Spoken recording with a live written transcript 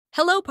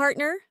Hello,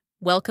 partner!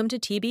 Welcome to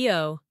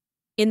TBO.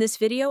 In this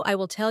video, I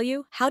will tell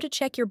you how to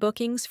check your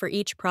bookings for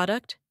each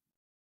product.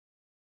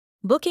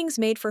 Bookings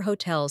made for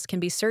hotels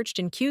can be searched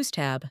in Queues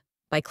tab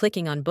by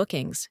clicking on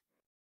Bookings.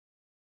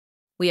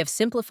 We have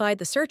simplified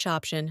the search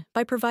option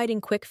by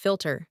providing quick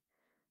filter.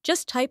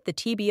 Just type the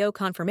TBO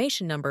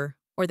confirmation number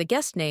or the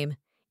guest name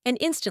and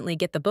instantly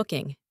get the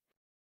booking.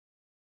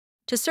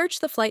 To search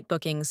the flight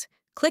bookings,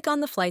 click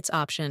on the Flights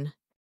option.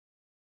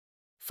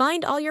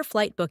 Find all your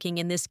flight booking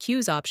in this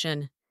Queues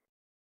option.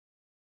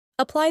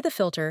 Apply the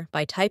filter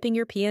by typing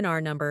your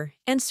PNR number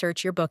and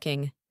search your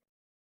booking.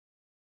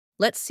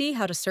 Let's see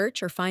how to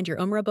search or find your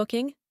Umrah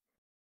booking.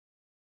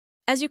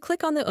 As you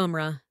click on the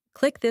Umrah,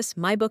 click this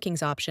My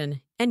Bookings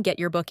option and get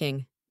your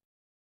booking.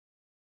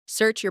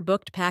 Search your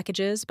booked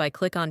packages by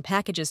click on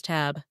Packages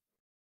tab.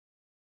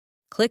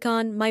 Click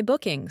on My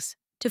Bookings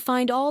to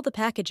find all the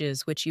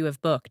packages which you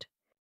have booked.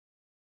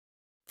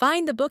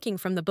 Find the booking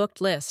from the booked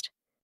list.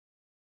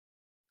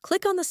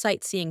 Click on the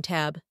Sightseeing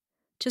tab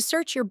to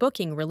search your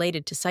booking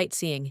related to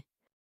sightseeing.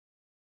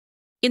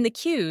 In the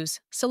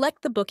Queues,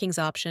 select the Bookings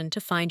option to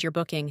find your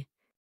booking.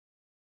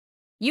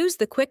 Use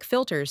the quick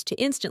filters to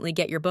instantly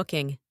get your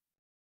booking.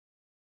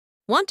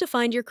 Want to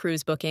find your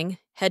cruise booking?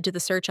 Head to the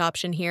search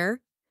option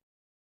here.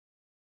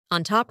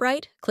 On top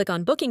right, click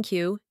on Booking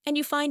Queue and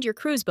you find your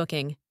cruise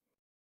booking.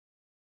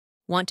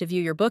 Want to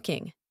view your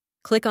booking?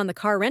 Click on the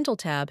Car Rental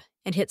tab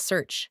and hit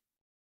Search.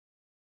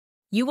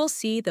 You will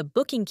see the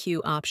Booking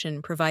Queue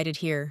option provided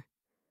here.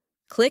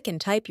 Click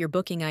and type your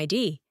booking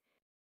ID.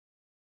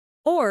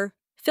 Or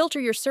filter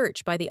your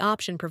search by the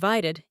option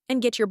provided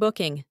and get your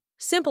booking.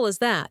 Simple as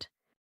that.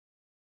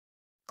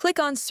 Click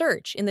on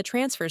Search in the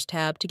Transfers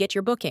tab to get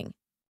your booking.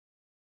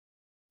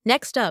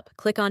 Next up,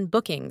 click on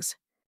Bookings.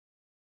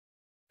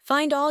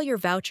 Find all your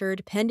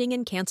vouchered, pending,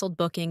 and canceled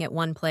booking at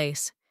one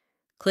place.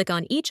 Click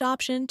on each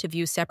option to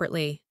view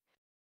separately.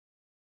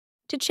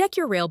 To check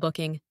your rail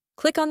booking,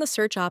 click on the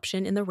Search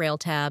option in the Rail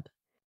tab.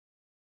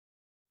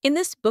 In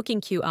this Booking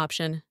Queue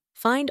option,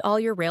 find all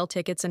your rail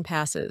tickets and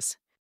passes.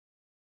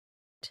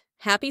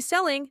 Happy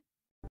selling!